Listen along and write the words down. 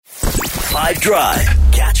5 Drive.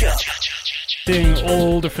 Catch up. Doing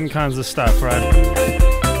all different kinds of stuff,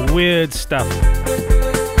 right? Weird stuff.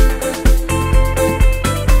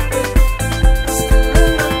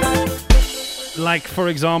 Like, for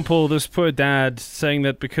example, this poor dad saying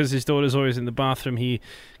that because his daughter's always in the bathroom, he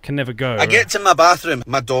can never go. I get to my bathroom,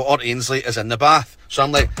 my daughter Ainsley is in the bath. So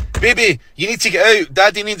I'm like, baby, you need to get out.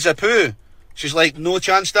 Daddy needs a poo. She's like, no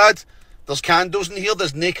chance, Dad. There's candles in here.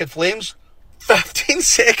 There's naked flames. 15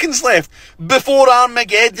 seconds left before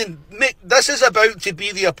Armageddon. Mate, this is about to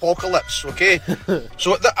be the apocalypse, okay?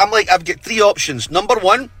 So I'm like, I've got 3 options. Number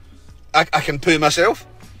 1, I can poo myself.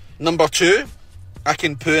 Number 2, I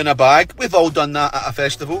can poo in a bag. We've all done that at a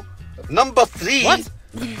festival. Number 3, What?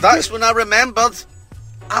 That's when I remembered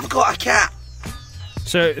I've got a cat.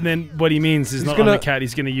 So then what he means is not on the cat,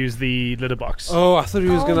 he's going to use the litter box. Oh, I thought he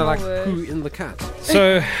was going to poo in the cat.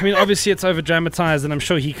 So, I mean, obviously it's over-dramatized and I'm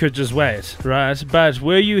sure he could just wait, right? But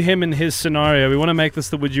were you him in his scenario? We want to make this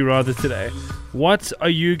the Would You Rather today. What are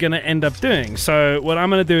you going to end up doing? So what I'm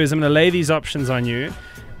going to do is I'm going to lay these options on you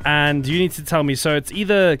and you need to tell me. So it's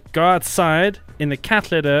either go outside in the cat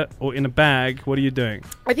litter or in a bag. What are you doing?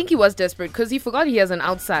 I think he was desperate because he forgot he has an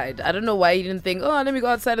outside. I don't know why he didn't think, let me go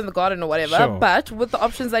outside in the garden or whatever. Sure. But with the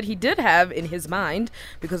options that he did have in his mind,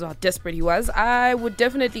 because of how desperate he was, I would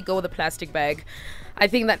definitely go with a plastic bag. I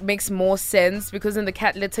think that makes more sense because in the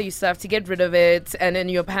cat litter you still have to get rid of it, and in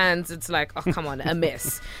your pants it's like, oh come on, a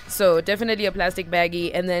mess. So definitely a plastic baggie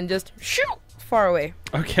and then just shoo far away.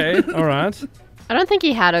 Okay, all right. I don't think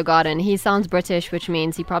he had a garden. He sounds British, which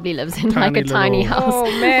means he probably lives in Tiny like a tiny little- house Oh,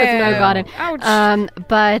 with man. no garden. Ouch.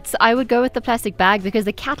 But I would go with the plastic bag because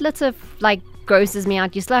the cat litter grosses me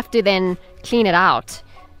out. You still have to then clean it out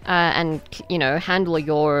and handle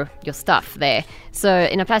your stuff there. So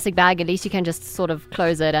in a plastic bag, at least you can just sort of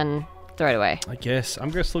close it and throw it away. I guess.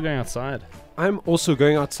 I'm still going outside. I'm also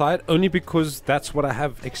going outside only because that's what I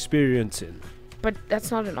have experience in. But that's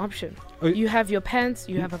not an option. Oh, You have your pants,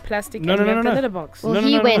 you have a plastic, No, and no, you no, have no, the no. litter box. Well,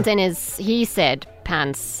 he went in he said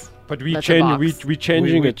pants. But we litter box. we're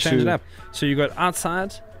changing it change to... it up. So you got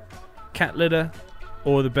outside, cat litter,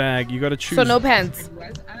 or the bag. You got to choose. So no pants.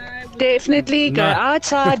 Definitely go No.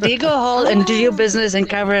 outside, dig a hole, and do your business and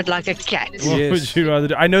cover it like a cat. What Yes. would you rather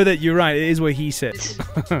do? I know that you're right. It is what he said.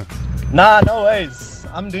 Nah, no ways.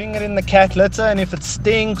 I'm doing it in the cat litter, and if it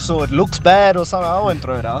stinks or it looks bad or something, I won't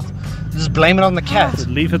throw it out. Just blame it on the cat.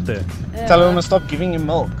 Leave it there. Tell him to stop giving him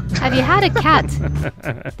milk. Have you had a cat?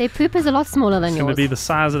 Their poop is a lot smaller than It's going to yours. be the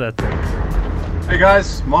size of that thing. Hey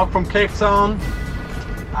guys, Mark from Cape Town.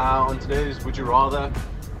 On today's Would You Rather,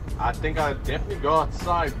 I think I'd definitely go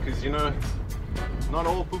outside because not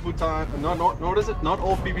all poo-poo time, not what is it? Not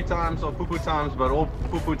all pee-pee times are poo-poo times, but all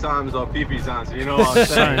poo-poo times are pee-pee times. You know what I'm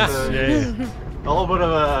saying? Science, So, yeah. a little bit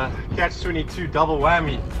of a catch-22 double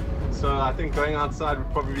whammy. So I think going outside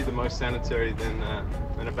would probably be the most sanitary than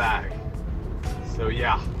a bag. So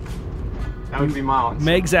yeah, that would be my answer.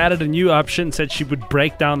 Meg's added a new option, said she would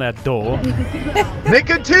break down that door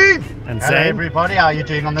Nicotine! and Hello say, everybody, how are you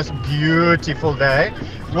doing on this beautiful day?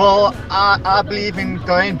 Well, I believe in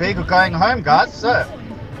going big or going home, guys. So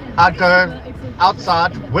I'd go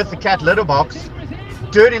outside with the cat litter box,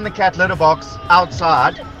 do it in the cat litter box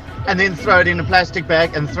outside, and then throw it in a plastic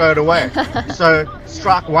bag and throw it away. So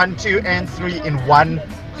strike 1, 2, and 3 in one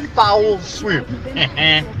foul swoop.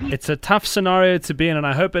 it's a tough scenario to be in, and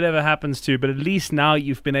I hope it ever happens to you, but at least now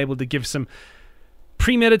you've been able to give some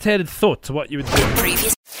premeditated thought to what you would do.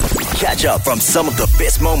 Catch up from some of the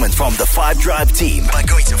best moments from the 5 Drive team by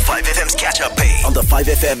going to 5FM's catch up page on the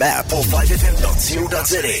 5FM app or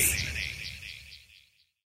 5FM.co.za.